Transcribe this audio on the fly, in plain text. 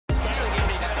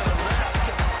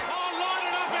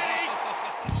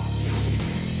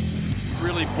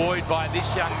buoyed by this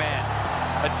young man,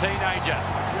 a teenager.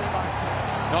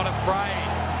 Not afraid.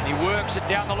 He works it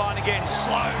down the line again.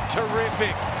 Slow,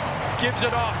 terrific. Gives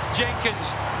it off. Jenkins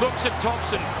looks at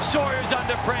Thompson. Sawyer's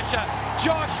under pressure.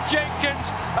 Josh Jenkins,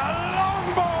 a long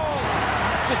ball.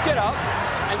 Just get up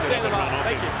and stand them up.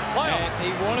 Thank you. And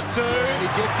he wanted to. And he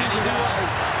gets in with it.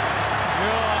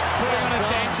 Putting on a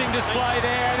dancing display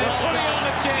there, and then putting it on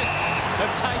the chest of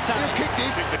Tay-Tay. He'll kick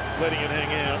this. Letting it hang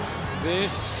out.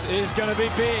 This is going to be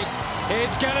big.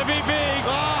 It's going to be big.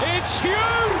 Oh. It's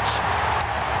huge.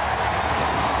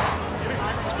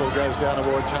 This ball goes down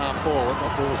towards half forward.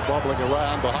 That ball's bobbling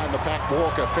around behind the pack.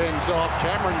 Walker fends off.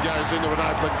 Cameron goes into an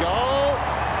open goal.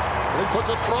 He puts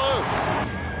it through.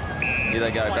 Here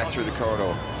they go, back through the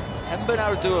corridor. Haven't been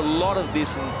able to do a lot of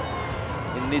this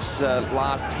in this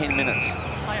last 10 minutes.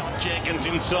 Jenkins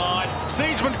inside.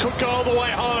 Seedsman could go all the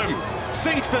way home.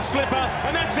 Sinks the slipper,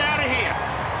 and that's out of here.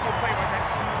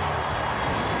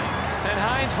 And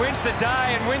Haynes wins the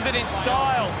day and wins it in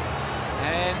style.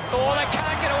 And, oh, they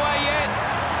can't get away yet.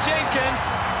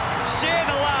 Jenkins, share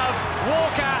the love.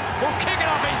 Walker will kick it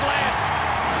off his left.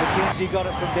 McKenzie got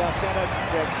it from down centre.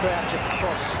 Crouch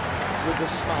across with the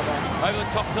smother. Over the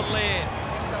top to Laird.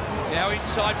 Now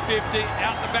inside 50,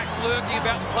 out the back, lurking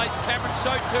about the place. Cameron,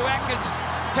 so to Atkins.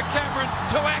 To Cameron,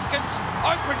 to Atkins.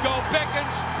 Open goal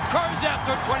beckons. Crows out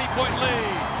to a 20-point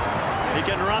lead. He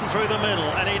can run through the middle,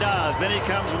 and he does. Then he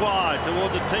comes wide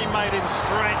towards a teammate in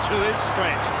Stretch, who is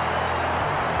stretched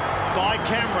by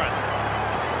Cameron.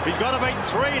 He's got to beat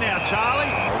 3 now, Charlie.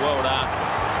 Oh, well done.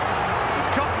 He's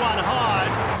cocked one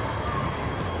high.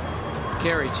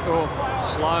 Kerridge, oh,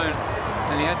 Sloan.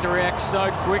 And he had to react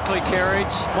so quickly,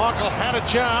 Kerridge. Michael had a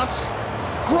chance.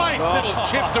 Great little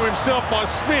chip to himself by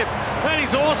Smith. That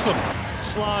is awesome.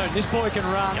 Sloan, this boy can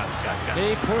run. Go.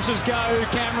 He pushes go,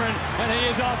 Cameron, and he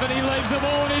is off and he leaves the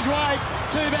ball in his wake.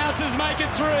 2 bounces make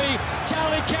it 3.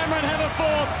 Charlie Cameron have a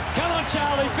 4th. Come on,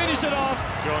 Charlie, finish it off.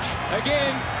 Josh.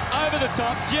 Again, over the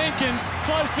top. Jenkins,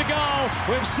 close to goal.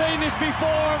 We've seen this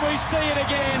before and we see it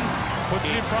again. Puts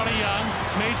it in front of Young.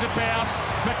 Needs a bounce.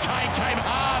 McCain came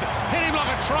hard. Hit him like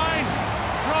a train.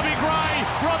 Robbie Gray.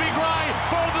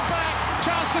 Ball to the back.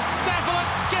 Chance to tackle it.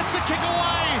 Gets the kick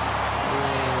away.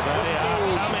 They are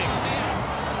coming.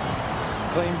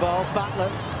 Clean ball.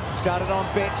 Butler started on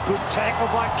bench. Good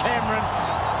tackle by Cameron.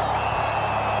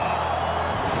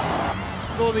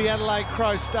 For the Adelaide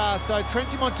Crow Stars. So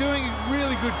Trenchmont doing a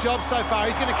really good job so far.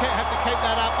 He's going to have to keep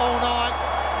that up all night.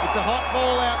 It's a hot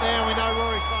ball out there, and we know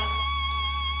Rory's